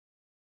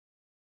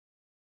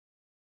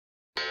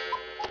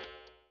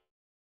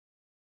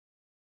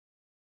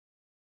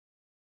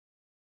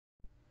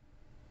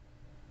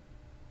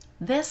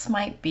This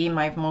might be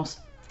my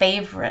most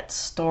favorite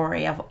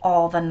story of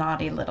all the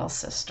Naughty Little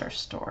Sister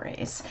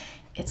stories.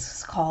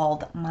 It's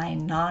called My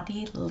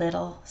Naughty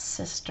Little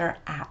Sister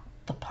at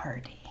the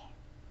Party.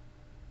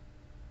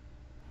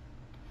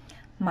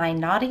 My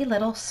Naughty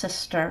Little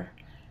Sister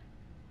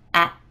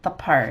at the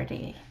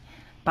Party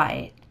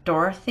by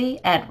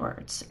Dorothy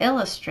Edwards,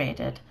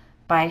 illustrated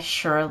by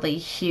Shirley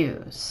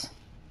Hughes.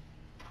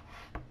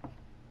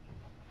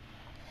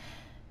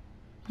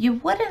 You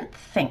wouldn't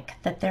think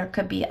that there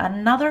could be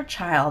another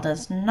child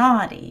as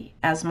naughty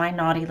as my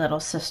naughty little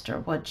sister,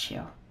 would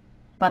you?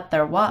 But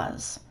there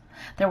was.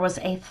 There was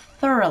a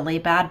thoroughly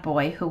bad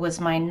boy who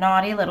was my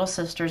naughty little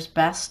sister's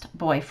best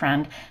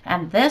boyfriend,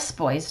 and this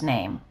boy's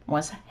name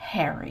was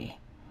Harry.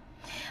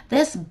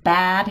 This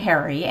bad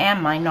Harry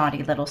and my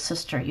naughty little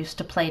sister used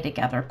to play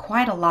together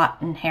quite a lot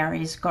in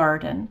Harry's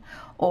garden,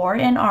 or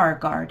in our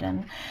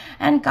garden,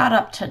 and got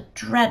up to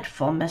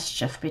dreadful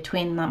mischief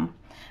between them,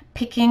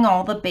 picking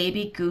all the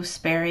baby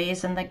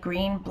gooseberries and the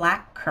green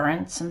black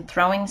currants and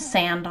throwing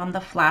sand on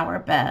the flower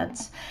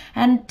beds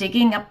and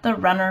digging up the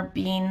runner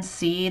bean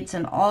seeds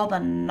and all the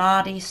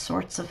naughty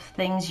sorts of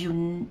things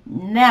you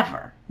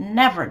never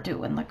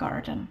do in the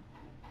garden.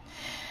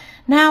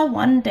 Now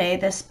one day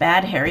this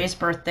Bad Harry's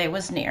birthday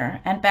was near,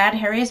 and Bad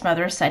Harry's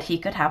mother said he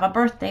could have a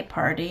birthday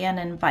party and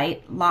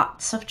invite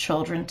lots of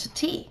children to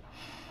tea.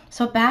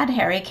 So Bad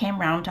Harry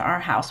came round to our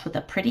house with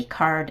a pretty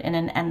card in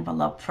an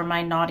envelope for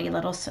my naughty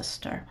little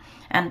sister,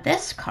 and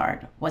this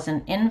card was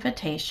an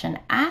invitation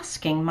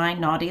asking my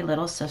naughty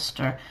little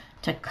sister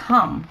to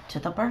come to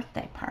the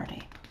birthday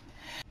party.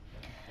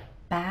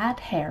 Bad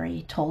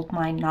Harry told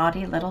my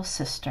naughty little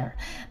sister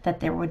that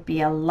there would be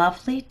a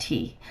lovely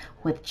tea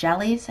with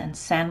jellies and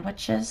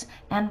sandwiches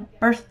and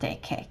birthday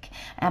cake,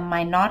 and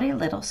my naughty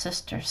little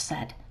sister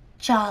said,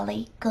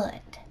 "Jolly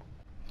good."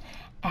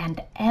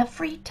 And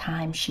every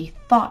time she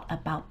thought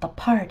about the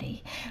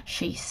party,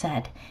 she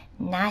said,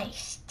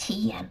 "Nice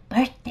tea and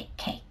birthday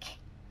cake."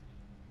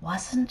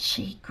 Wasn't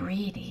she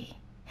greedy?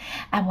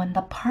 And when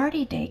the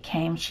party day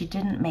came, she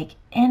didn't make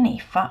any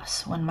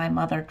fuss when my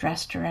mother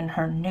dressed her in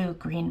her new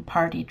green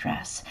party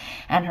dress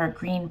and her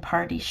green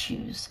party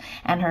shoes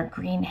and her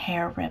green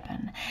hair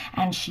ribbon,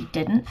 and she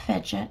didn't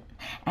fidget,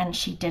 and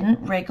she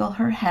didn't wriggle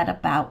her head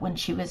about when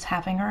she was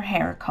having her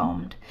hair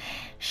combed.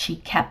 She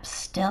kept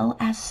still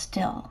as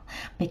still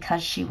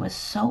because she was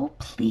so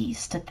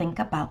pleased to think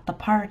about the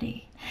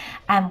party.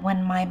 And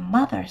when my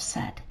mother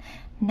said,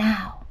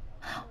 "Now,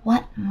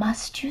 what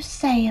must you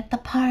say at the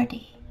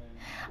party?"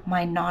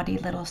 my naughty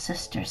little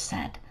sister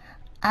said,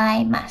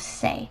 "I must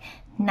say,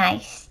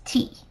 'Nice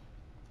tea.'"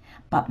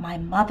 But my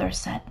mother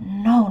said,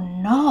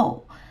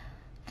 No,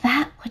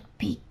 that would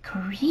be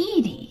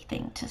greedy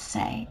thing to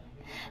say.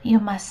 You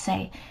must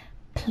say,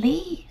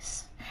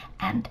 'Please,'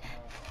 and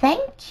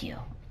 'Thank you,'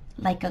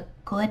 like a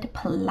good,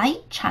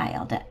 polite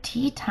child at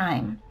tea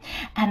time,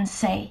 and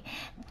say,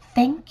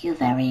 'Thank you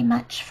very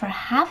much for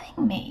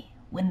having me,'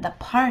 when the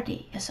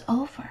party is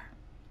over."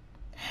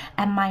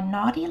 And my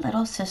naughty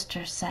little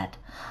sister said,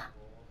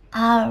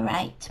 "All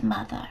right,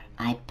 Mother,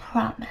 I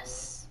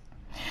promise."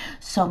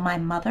 So my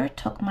mother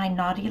took my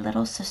naughty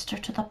little sister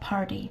to the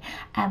party,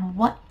 and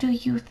what do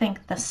you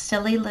think the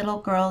silly little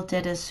girl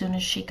did as soon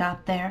as she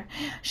got there?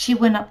 She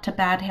went up to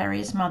Bad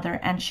Harry's mother,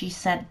 and she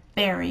said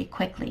very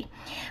quickly,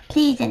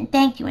 "Please and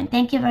thank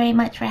you very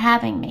much for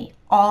having me,"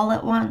 all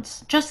at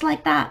once, just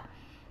like that,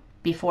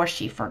 before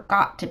she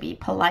forgot to be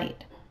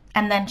polite.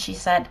 And then she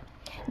said,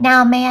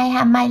 "Now may I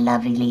have my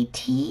lovely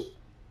tea?"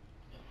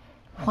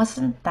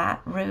 Wasn't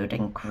that rude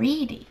and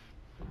greedy?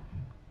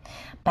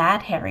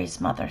 Bad Harry's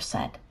mother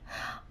said,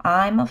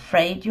 "I'm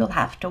afraid you'll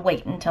have to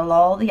wait until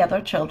all the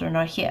other children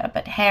are here,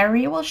 but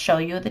Harry will show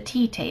you the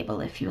tea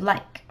table if you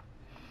like."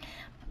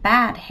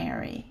 Bad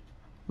Harry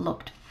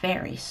looked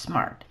very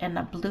smart in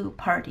a blue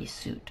party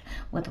suit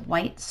with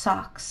white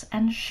socks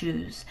and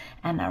shoes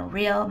and a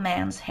real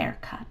man's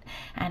haircut,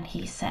 and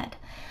he said,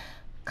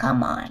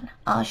 "Come on,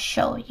 I'll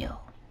show you."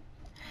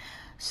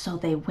 So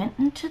they went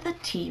into the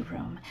tea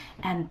room,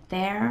 and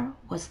there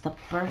was the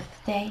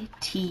birthday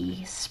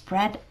tea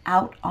spread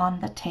out on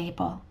the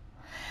table.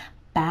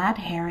 Bad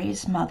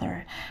Harry's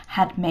mother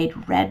had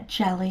made red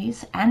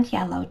jellies and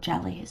yellow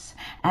jellies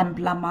and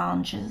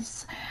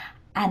blancmanges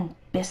and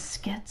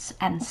biscuits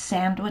and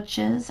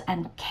sandwiches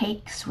and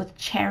cakes with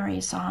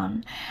cherries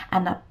on,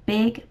 and a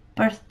big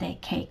birthday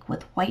cake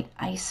with white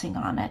icing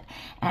on it,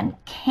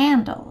 and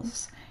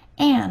candles,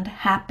 and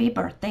 "Happy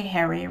Birthday,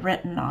 Harry"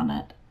 written on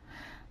it.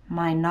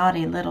 My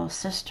naughty little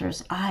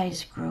sister's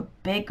eyes grew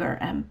bigger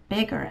and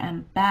bigger,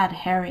 and Bad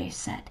Harry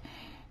said,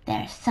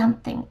 "There's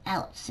something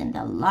else in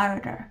the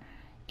larder.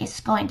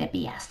 It's going to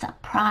be a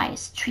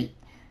surprise treat,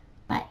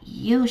 but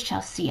you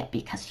shall see it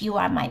because you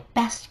are my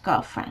best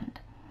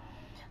girlfriend."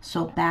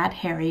 So Bad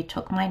Harry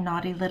took my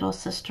naughty little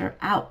sister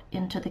out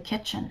into the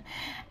kitchen,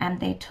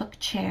 and they took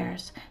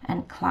chairs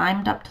and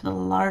climbed up to the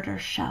larder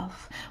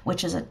shelf,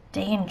 which is a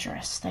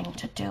dangerous thing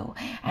to do,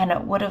 and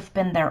it would have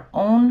been their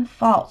own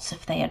faults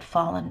if they had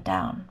fallen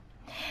down.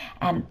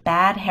 And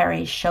Bad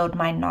Harry showed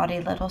my naughty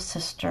little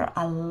sister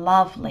a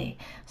lovely,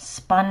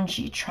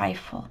 spongy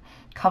trifle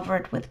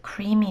covered with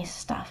creamy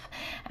stuff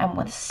and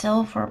with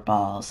silver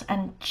balls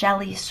and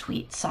jelly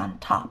sweets on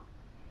top.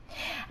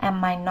 And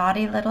my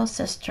naughty little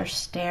sister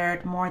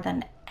stared more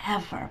than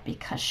ever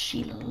because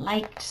she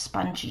liked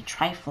spongy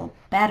trifle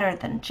better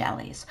than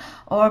jellies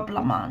or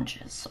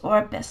blancmanges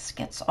or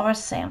biscuits or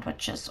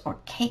sandwiches or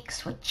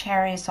cakes with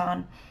cherries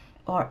on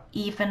or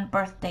even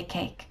birthday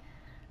cake.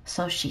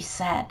 So she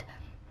said,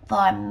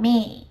 "For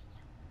me."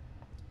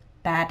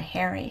 Bad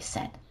Harry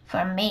said,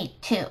 "For me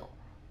too,"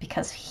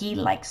 because he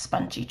liked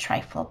spongy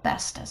trifle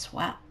best as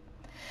well.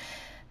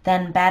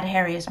 Then Bad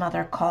Harry's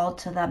mother called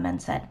to them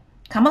and said,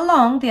 "Come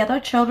along, the other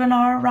children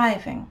are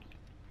arriving."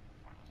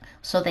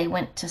 So they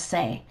went to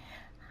say,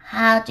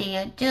 "How do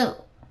you do?"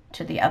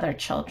 to the other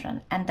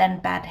children. And then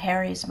Bad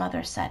Harry's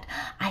mother said,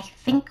 "I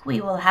think we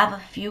will have a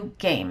few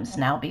games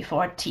now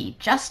before tea,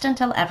 just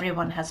until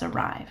everyone has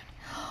arrived."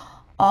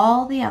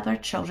 All the other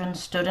children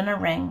stood in a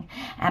ring,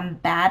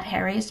 and Bad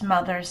Harry's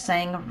mother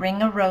sang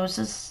 "Ring o'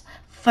 Roses"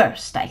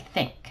 first, I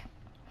think.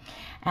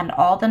 And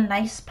all the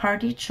nice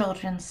party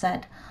children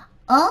said,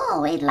 "Oh,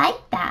 we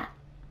like that."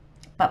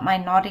 But my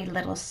naughty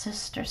little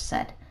sister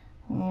said,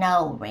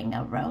 "No Ring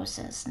o'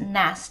 Roses,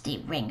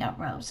 nasty Ring o'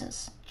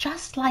 Roses,"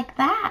 just like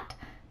that,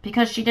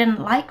 because she didn't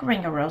like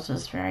Ring o'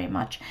 Roses very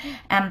much.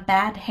 And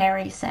Bad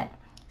Harry said,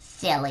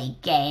 "Silly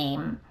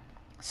game."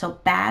 So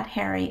Bad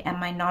Harry and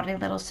my naughty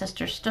little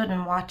sister stood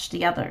and watched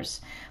the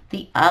others.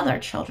 The other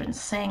children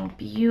sang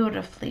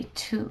beautifully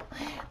too.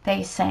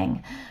 They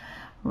sang,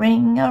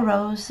 "Ring o'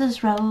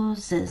 roses,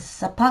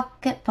 roses, a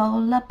pocket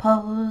full of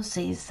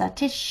posies, a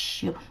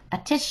tissue,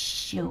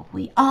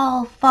 we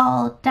all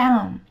fall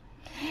down."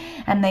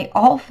 And they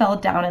all fell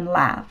down and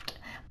laughed.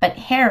 But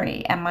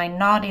Harry and my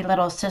naughty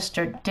little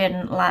sister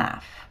didn't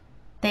laugh.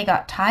 They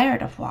got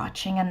tired of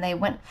watching and they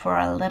went for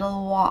a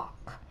little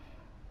walk.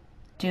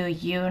 Do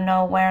you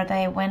know where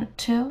they went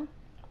to?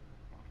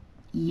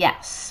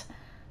 Yes,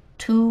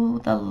 to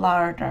the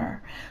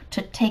larder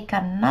to take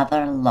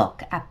another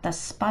look at the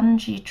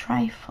spongy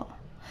trifle.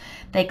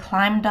 They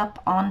climbed up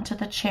onto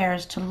the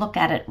chairs to look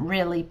at it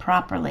really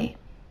properly.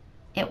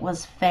 It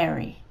was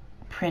very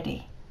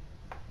pretty.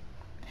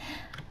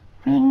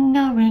 "Ring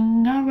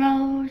a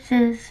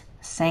roses,"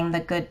 sang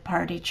the good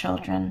party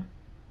children.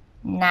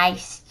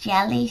 "Nice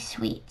jelly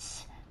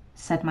sweets,"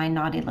 said my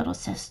naughty little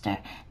sister.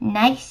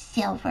 "Nice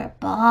silver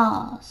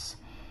balls."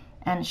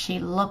 And she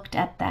looked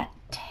at that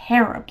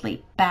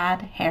terribly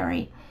Bad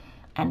Harry,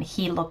 and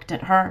he looked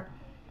at her.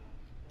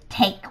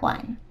 "Take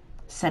one,"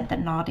 said the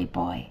naughty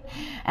boy.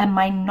 And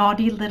my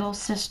naughty little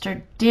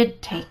sister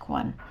did take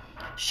one.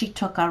 She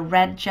took a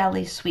red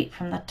jelly sweet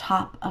from the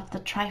top of the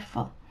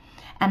trifle.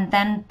 And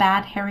then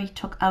Bad Harry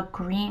took a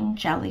green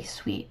jelly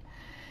sweet.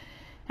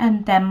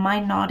 And then my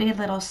naughty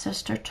little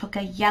sister took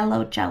a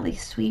yellow jelly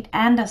sweet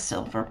and a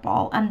silver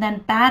ball. And then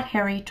Bad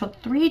Harry took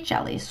 3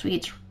 jelly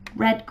sweets,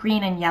 red,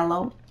 green, and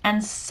yellow,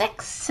 and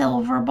 6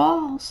 silver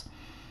balls.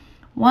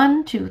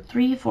 1, 2,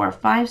 3, 4,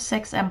 5,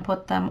 6, and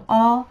put them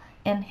all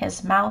in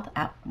his mouth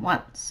at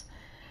once.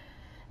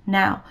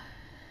 Now,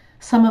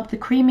 some of the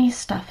creamy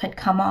stuff had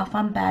come off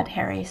on Bad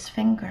Harry's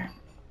finger,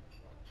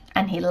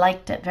 and he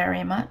liked it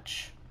very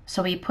much.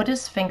 So he put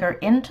his finger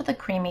into the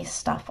creamy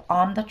stuff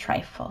on the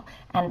trifle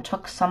and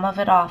took some of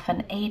it off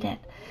and ate it.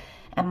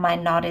 And my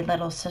naughty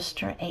little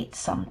sister ate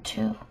some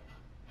too.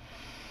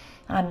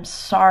 I'm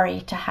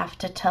sorry to have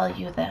to tell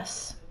you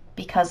this,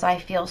 because I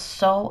feel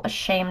so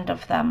ashamed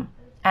of them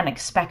and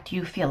expect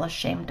you feel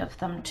ashamed of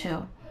them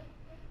too.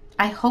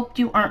 I hope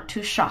you aren't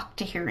too shocked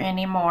to hear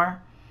any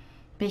more,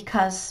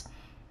 because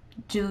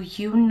do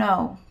you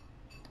know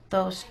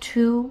those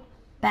 2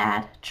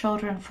 bad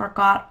children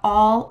forgot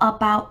all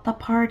about the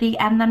party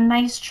and the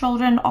nice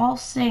children all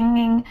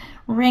singing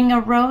 "Ring o'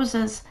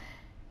 Roses"?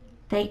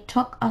 They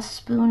took a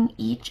spoon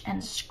each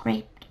and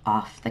scraped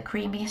off the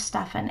creamy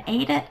stuff and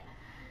ate it.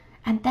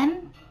 And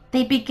then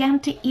they began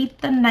to eat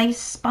the nice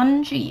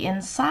spongy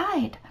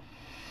inside.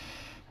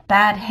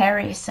 Bad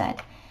Harry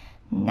said,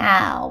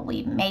 "Now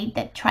we made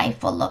the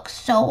trifle look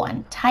so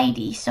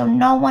untidy so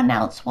no one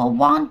else will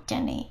want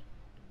any.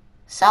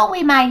 So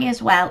we might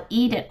as well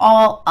eat it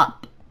all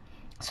up."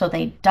 So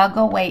they dug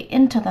away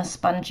into the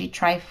spongy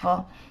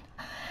trifle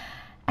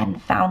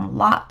and found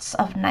lots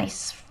of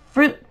nice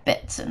fruit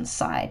bits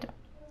inside.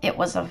 It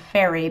was a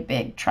very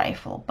big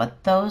trifle,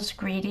 but those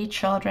greedy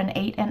children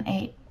ate and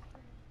ate.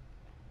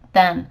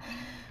 Then,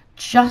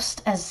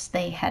 just as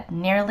they had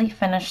nearly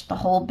finished the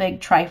whole big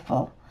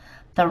trifle,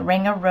 the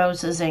Ring o'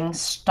 Rosesing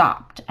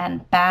stopped,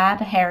 and Bad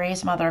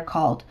Harry's mother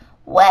called,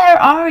 "Where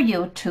are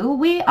you 2?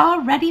 We are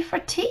ready for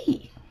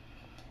tea."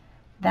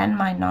 Then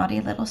my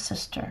naughty little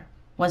sister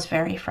was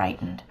very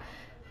frightened,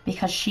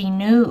 because she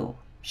knew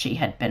she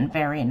had been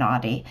very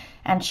naughty,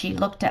 and she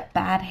looked at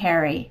Bad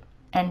Harry,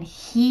 and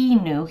he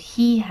knew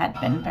he had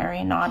been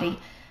very naughty,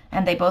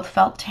 and they both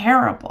felt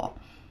terrible.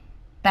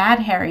 Bad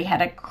Harry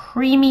had a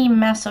creamy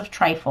mess of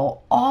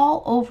trifle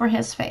all over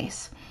his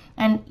face,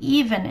 And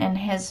even in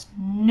his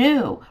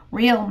new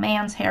real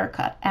man's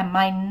haircut, and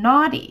my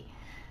naughty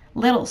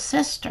little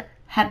sister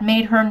had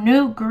made her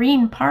new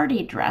green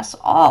party dress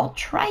all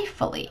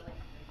trifly.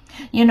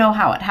 You know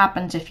how it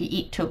happens if you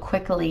eat too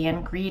quickly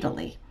and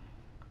greedily.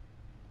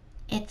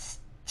 "It's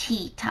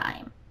tea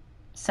time,"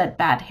 said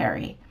Bad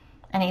Harry,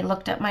 and he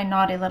looked at my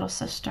naughty little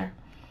sister.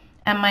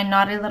 And my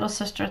naughty little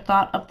sister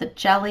thought of the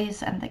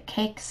jellies and the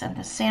cakes and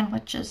the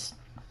sandwiches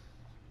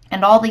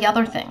and all the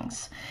other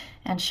things,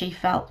 and she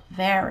felt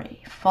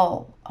very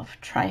full of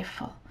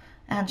trifle.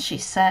 And she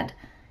said,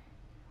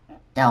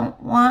 "Don't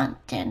want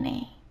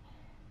any."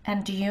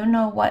 And do you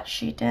know what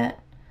she did?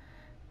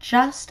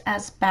 Just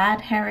as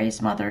Bad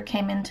Harry's mother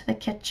came into the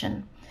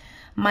kitchen,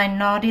 my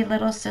naughty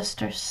little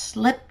sister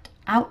slipped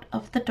out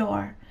of the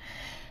door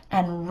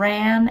and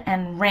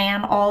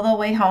ran all the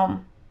way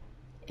home.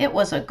 It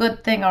was a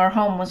good thing our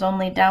home was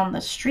only down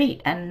the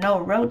street and no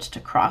roads to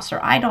cross, or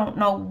I don't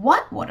know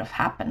what would have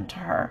happened to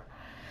her.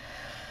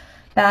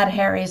 Bad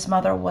Harry's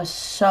mother was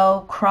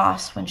so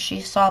cross when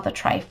she saw the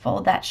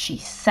trifle that she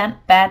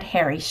sent Bad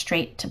Harry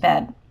straight to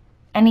bed,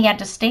 and he had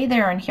to stay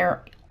there and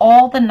hear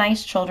all the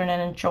nice children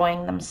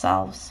enjoying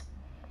themselves.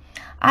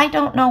 I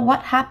don't know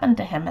what happened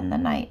to him in the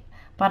night,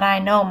 but I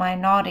know my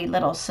naughty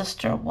little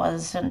sister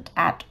wasn't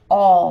at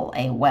all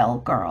a well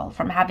girl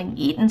from having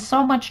eaten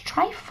so much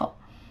trifle.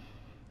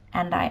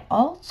 And I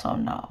also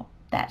know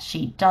that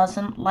she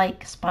doesn't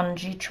like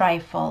spongy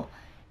trifle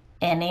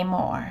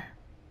anymore.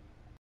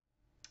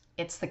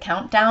 It's the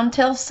countdown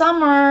till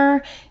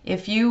summer.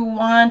 If you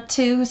want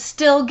to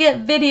still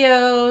get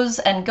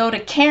videos and go to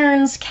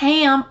Cairns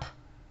camp,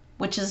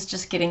 which is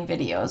just getting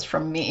videos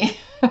from me,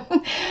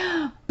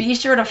 be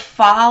sure to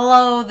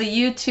follow the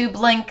YouTube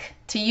link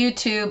to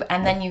YouTube,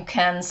 and then you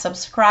can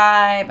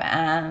subscribe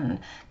and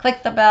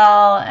click the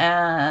bell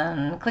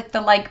and click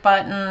the like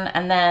button,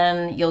 and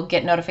then you'll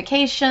get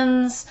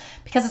notifications,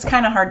 because it's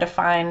kind of hard to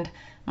find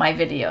my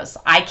videos.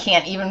 I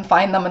can't even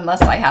find them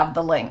unless I have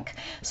the link.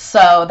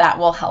 So that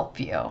will help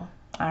you.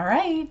 All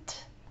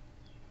right.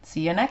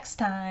 See you next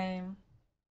time.